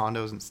of those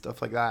condos and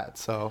stuff like that.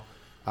 So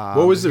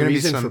what was the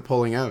reason for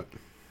pulling out?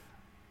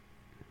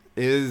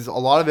 Is a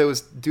lot of it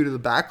was due to the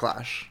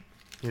backlash.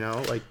 You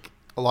know, like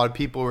a lot of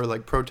people were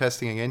like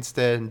protesting against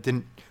it and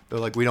they're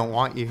like, we don't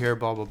want you here,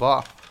 blah blah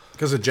blah.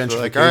 Because of gentrification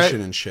like, right.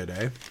 And shit,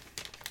 eh?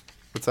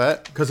 What's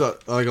that? Because of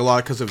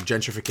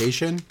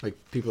gentrification, like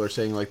people are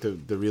saying like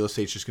the real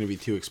estate's just going to be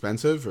too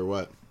expensive, or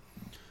what?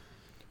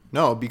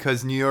 No,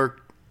 because New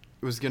York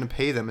was going to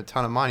pay them a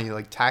ton of money,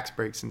 like tax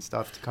breaks and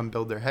stuff, to come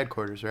build their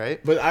headquarters, right?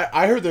 But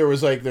I heard there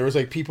was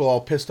people all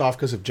pissed off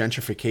because of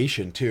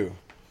gentrification too.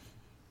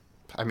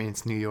 I mean,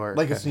 it's New York.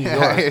 Like it's New York,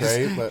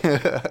 right?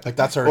 But like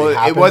that's already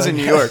happened. It wasn't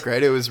New York,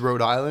 right? It was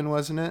Rhode Island,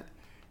 wasn't it?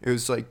 It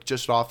was like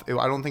just off.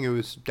 I don't think it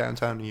was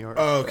downtown New York.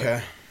 Oh,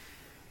 okay.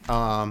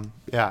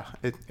 Yeah,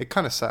 it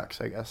kind of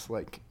sucks, I guess.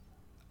 Like,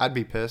 I'd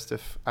be pissed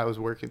if I was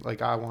working.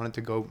 Like, I wanted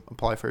to go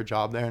apply for a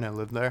job there and I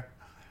lived there.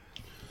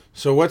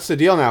 So what's the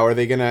deal now? Are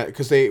they gonna?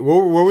 Because where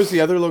was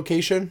the other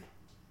location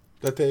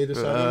that they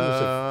decided?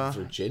 Was it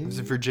Virginia? Was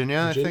it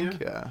Virginia? I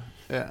think.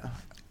 Yeah.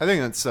 I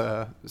think that's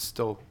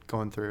still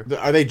going through.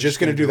 Are they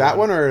just going to do that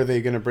one, or are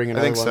they going to bring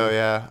another one? I think so,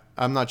 yeah.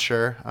 I'm not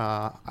sure.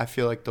 I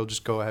feel like they'll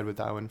just go ahead with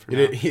that one for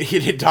now.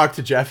 You didn't talk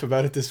to Jeff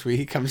about it this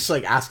week? I'm just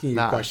like asking you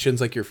questions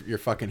like you're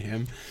fucking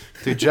him.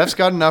 Dude, Jeff's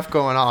got enough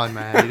going on,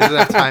 man. He doesn't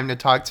have time to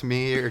talk to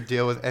me or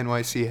deal with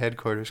NYC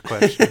headquarters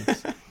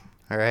questions.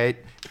 All right?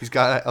 He's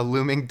got a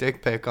looming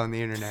dick pic on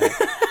the internet.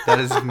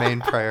 That is his main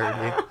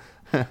priority.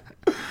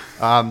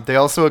 They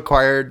also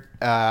acquired...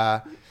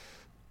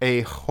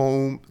 a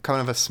home,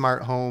 kind of a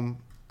smart home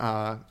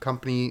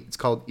company. It's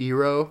called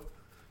Eero.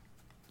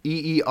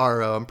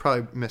 EERO. I'm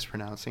probably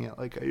mispronouncing it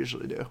like I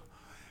usually do.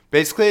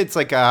 Basically, it's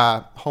like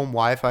a home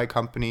Wi-Fi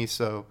company.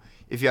 So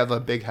if you have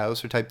a big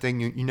house or type thing,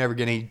 you never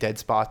get any dead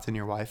spots in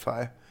your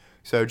Wi-Fi.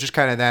 So just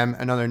kind of them,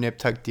 another nip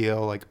tuck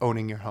deal, like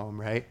owning your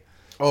home, right?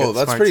 Oh,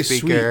 that's pretty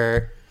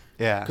speaker,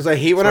 sweet. Yeah. Because I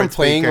hate when I'm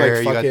playing speaker,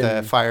 like fucking... You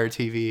got the Fire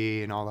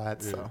TV and all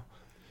that stuff.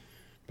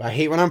 But I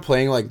hate when I'm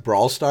playing like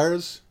Brawl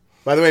Stars.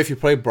 By the way, if you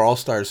play Brawl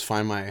Stars,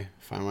 find my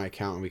find my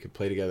account and we could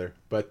play together.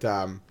 But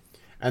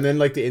and then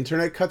like the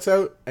internet cuts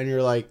out and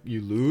you're like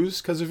you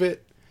lose because of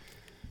it.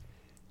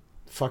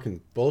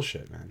 Fucking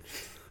bullshit, man.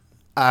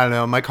 I don't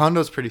know. My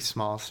condo's pretty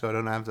small, so I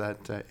don't have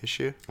that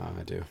issue. Oh,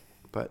 I do.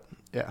 But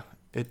yeah,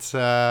 it's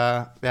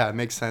it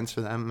makes sense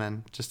for them,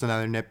 and just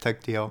another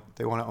Niptech deal.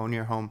 They want to own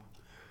your home,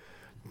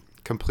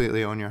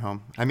 completely own your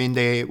home. I mean,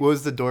 what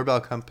was the doorbell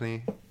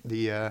company,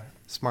 the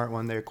smart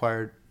one they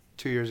acquired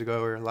 2 years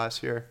ago or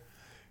last year?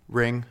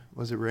 Ring,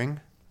 was it Ring?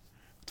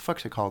 What the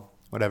fuck's it called?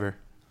 Whatever.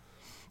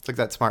 It's like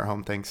that smart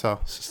home thing. So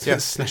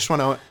yes, I just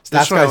want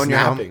to own your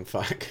home.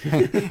 Fuck.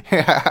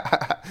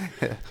 Yeah.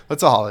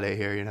 It's a holiday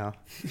here, you know.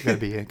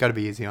 Gotta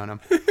be easy on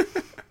them.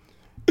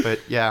 But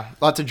yeah,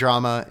 lots of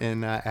drama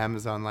in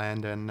Amazon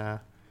land, and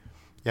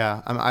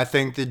I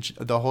think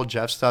the whole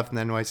Jeff stuff in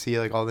the NYC,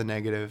 like all the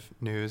negative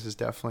news, is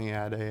definitely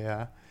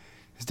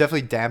it's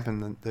definitely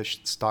dampened the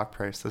stock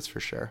price. That's for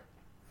sure.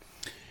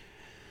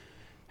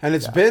 And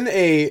it's been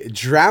a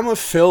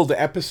drama-filled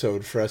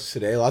episode for us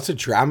today. Lots of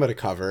drama to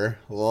cover.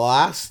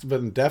 Last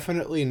but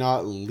definitely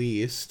not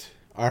least,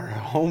 our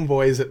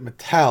homeboys at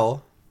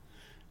Mattel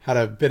had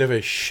a bit of a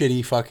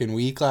shitty fucking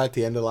week at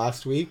the end of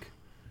last week.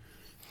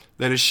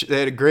 They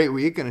had a great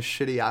week and a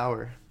shitty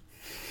hour.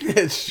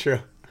 It's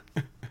true.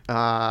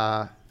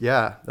 Yeah,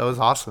 that was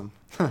awesome.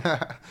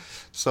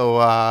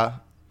 So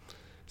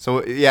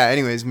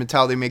anyways,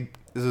 Mattel,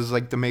 this is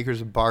like the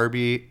makers of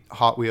Barbie,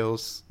 Hot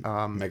Wheels,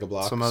 Mega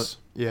Bloks.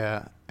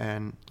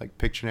 And like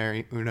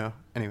Pictionary, Uno.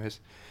 Anyways,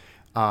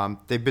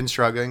 they've been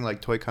struggling, like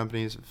toy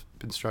companies have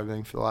been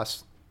struggling for the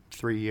last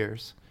 3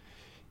 years.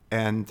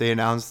 And they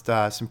announced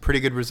some pretty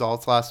good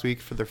results last week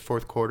for their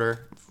fourth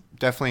quarter.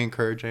 Definitely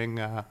encouraging.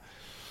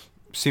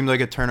 Seemed like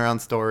a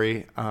turnaround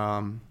story.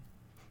 I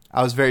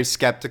was very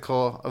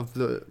skeptical of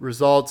the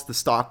results. The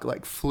stock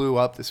like flew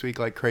up this week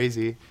like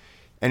crazy.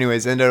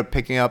 Anyways, ended up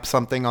picking up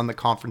something on the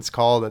conference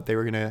call that they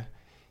were going to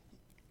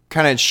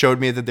kind of showed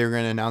me that they were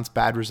going to announce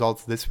bad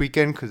results this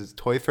weekend because it's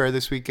Toy Fair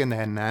this weekend. They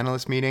had an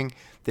analyst meeting.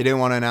 They didn't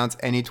want to announce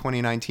any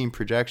 2019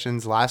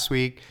 projections last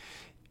week.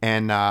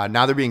 And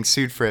now they're being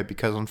sued for it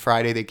because on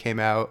Friday they came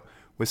out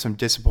with some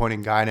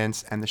disappointing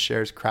guidance and the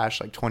shares crashed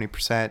like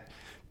 20%.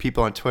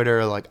 People on Twitter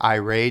are like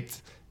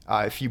irate.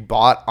 If you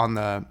bought on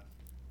the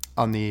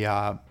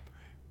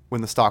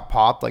when the stock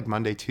popped like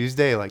Monday,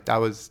 Tuesday, like that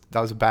was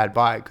a bad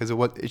buy because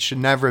it should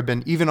never have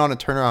been, even on a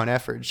turnaround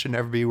effort, it should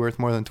never be worth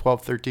more than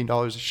 $12,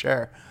 $13 a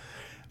share.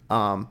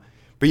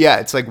 But yeah,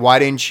 it's like, why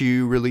didn't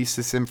you release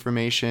this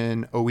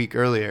information a week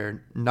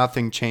earlier?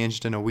 Nothing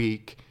changed in a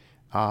week.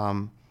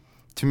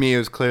 To me, it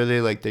was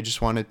clearly like they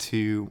just wanted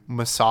to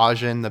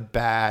massage in the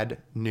bad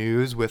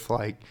news with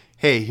like,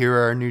 hey, here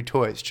are our new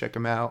toys. Check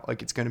them out.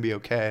 Like, it's going to be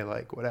okay.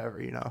 Like,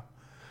 whatever, you know.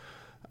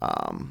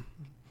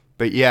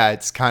 But yeah,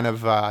 it's kind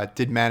of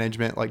did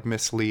management like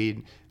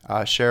mislead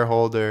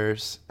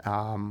shareholders,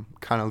 kind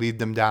of lead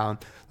them down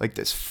like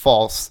this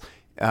false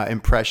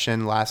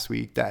impression last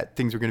week that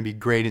things were going to be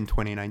great in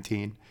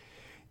 2019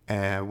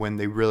 when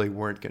they really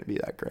weren't going to be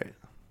that great.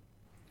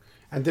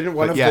 And didn't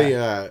one of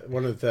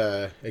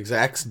the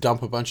execs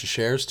dump a bunch of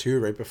shares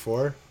too right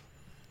before?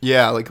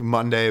 Yeah, like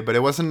Monday, but it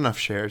wasn't enough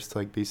shares to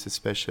like be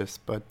suspicious.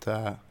 But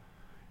I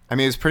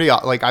mean, it was pretty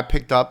like I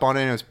picked up on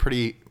it. And it was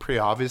pretty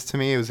obvious to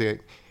me. It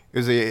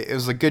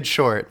was a good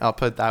short. I'll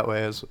put it that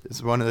way. It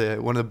was one of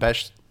the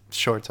best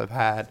shorts I've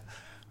had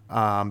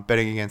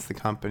betting against the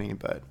company.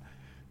 But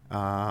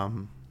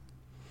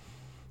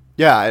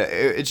yeah,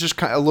 it's just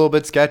kind of a little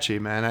bit sketchy,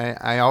 man.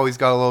 I always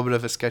got a little bit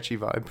of a sketchy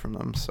vibe from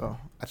them. So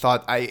I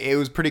thought it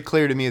was pretty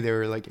clear to me they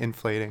were like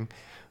inflating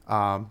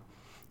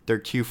their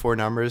Q4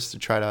 numbers to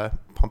try to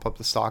pump up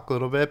the stock a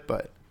little bit.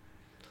 But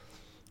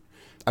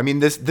I mean,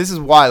 this is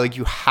why like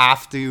you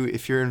have to,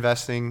 if you're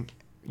investing,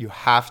 you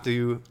have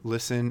to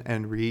listen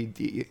and read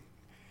the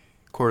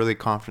quarterly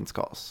conference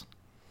calls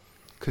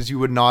because you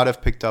would not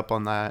have picked up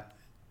on that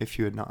if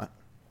you had not.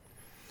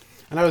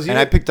 And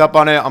I picked up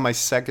on it on my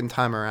second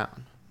time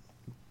around.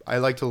 I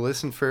like to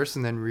listen first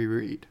and then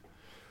reread.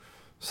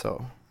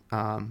 So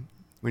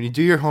when you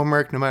do your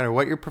homework, no matter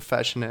what your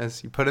profession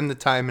is, you put in the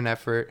time and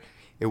effort,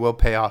 it will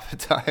pay off at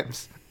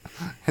times.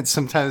 And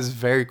sometimes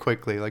very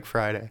quickly, like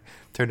Friday.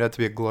 Turned out to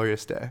be a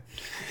glorious day.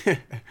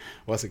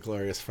 Was a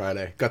glorious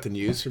Friday. Got the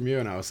news from you,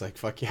 and I was like,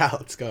 fuck yeah,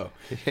 let's go.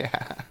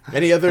 Yeah.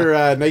 Any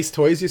other nice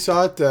toys you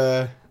saw at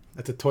the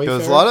toy fair?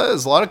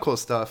 There's a lot of cool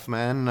stuff,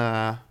 man.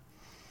 A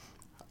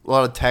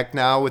lot of tech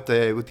now with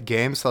the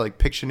game. So like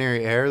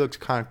Pictionary Air looks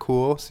kind of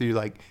cool. So you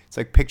like, it's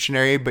like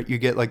Pictionary, but you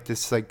get like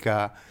this like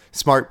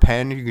smart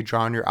pen you could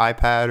draw on your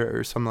iPad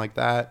or something like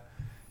that.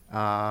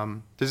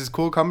 There's this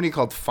cool company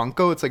called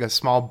Funko. It's like a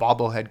small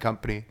bobblehead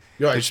company.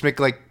 They just make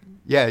like,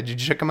 yeah, did you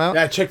check them out?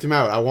 Yeah, I checked them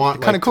out. I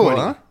want kind of cool, 20.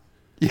 huh?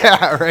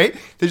 Yeah, right.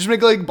 They just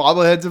make like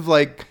bobbleheads of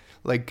like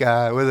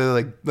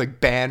whether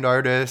like band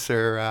artists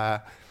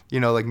or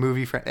like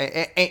movie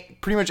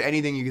pretty much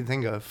anything you can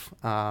think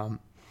of.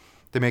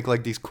 They make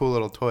like these cool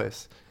little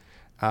toys.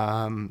 They're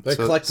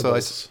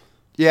collectibles.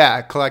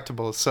 Yeah,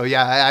 collectibles. So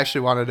yeah, I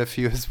actually wanted a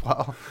few as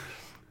well.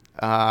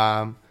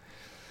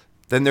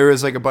 Then there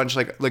was like a bunch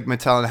like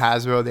Mattel and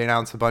Hasbro. They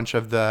announced a bunch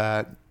of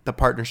the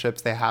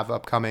partnerships they have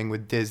upcoming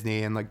with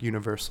Disney and like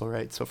Universal,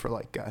 right? So for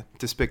like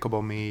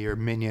Despicable Me or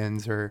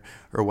Minions or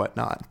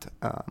whatnot.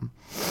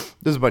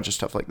 There's a bunch of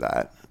stuff like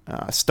that.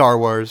 Star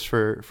Wars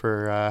for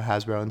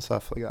Hasbro and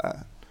stuff like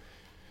that.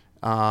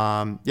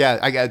 Yeah,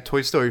 I got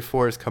Toy Story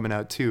 4 is coming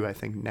out too, I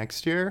think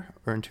next year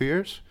or in 2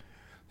 years.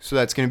 So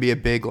that's going to be a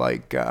big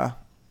like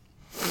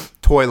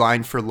toy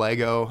line for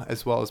Lego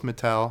as well as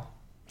Mattel.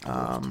 I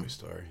love Toy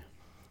Story.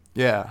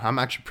 Yeah, I'm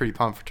actually pretty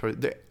pumped for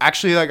Toy.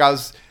 Actually, like I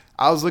was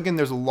looking.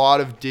 There's a lot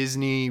of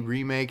Disney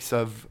remakes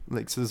of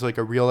like, so there's like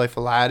a real life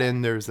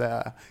Aladdin. There's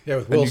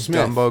with Will new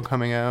Smith. Dumbo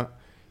coming out.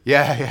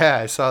 Yeah,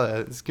 I saw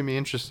that. It's gonna be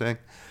interesting.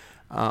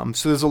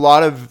 So there's a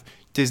lot of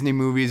Disney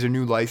movies or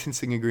new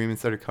licensing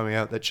agreements that are coming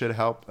out that should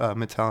help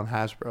Mattel and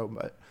Hasbro.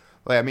 But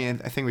like, I mean,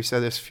 I think we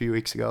said this a few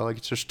weeks ago. Like,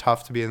 it's just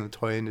tough to be in the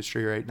toy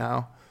industry right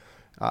now.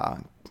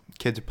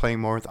 Kids are playing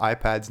more with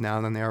iPads now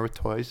than they are with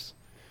toys.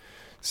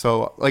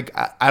 So, like,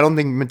 I don't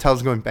think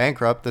Mattel's going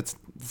bankrupt. That's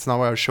not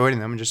what I was showing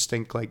them. I just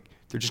think, like,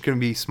 they're just going to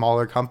be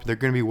smaller company. They're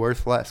going to be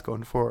worth less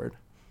going forward.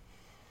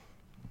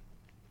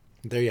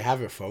 There you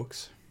have it,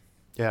 folks.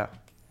 Yeah.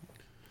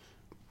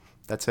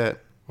 That's it.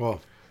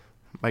 Well,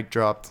 Mic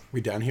dropped.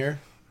 we done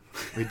here?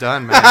 We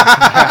done, man.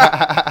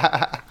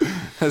 That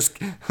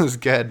was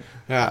good.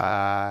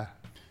 Yeah.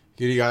 What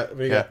do you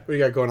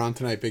got going on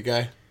tonight, big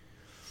guy?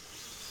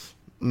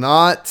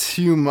 Not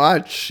too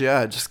much.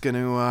 Yeah, just going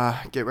to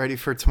get ready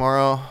for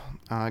tomorrow,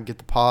 get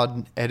the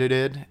pod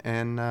edited,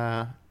 and,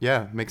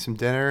 make some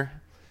dinner.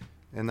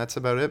 And that's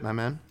about it, my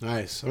man.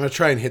 Nice. I'm going to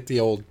try and hit the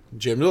old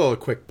gym. A little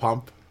quick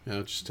pump,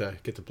 just to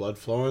get the blood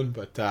flowing.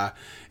 But,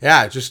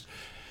 just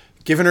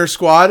Giving Her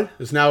squad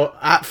is now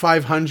at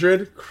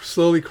 500,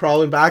 slowly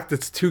crawling back.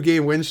 That's a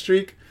 2-game win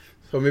streak.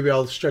 So maybe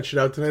I'll stretch it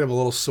out tonight. I'm a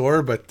little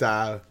sore, but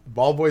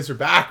ball boys are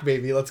back,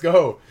 baby. Let's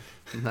go.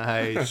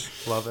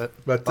 Nice. Love it.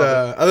 But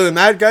other than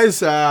that, guys,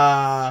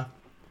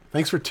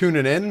 thanks for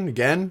tuning in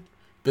again.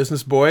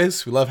 Business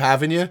boys, we love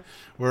having you.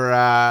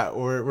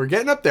 We're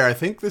getting up there. I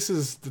think this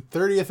is the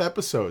 30th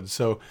episode.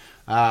 So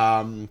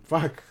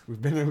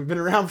we've been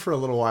around for a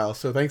little while.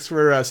 So thanks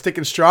for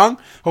sticking strong.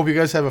 Hope you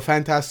guys have a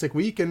fantastic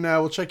week, and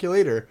we'll check you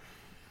later.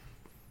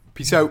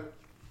 Peace out.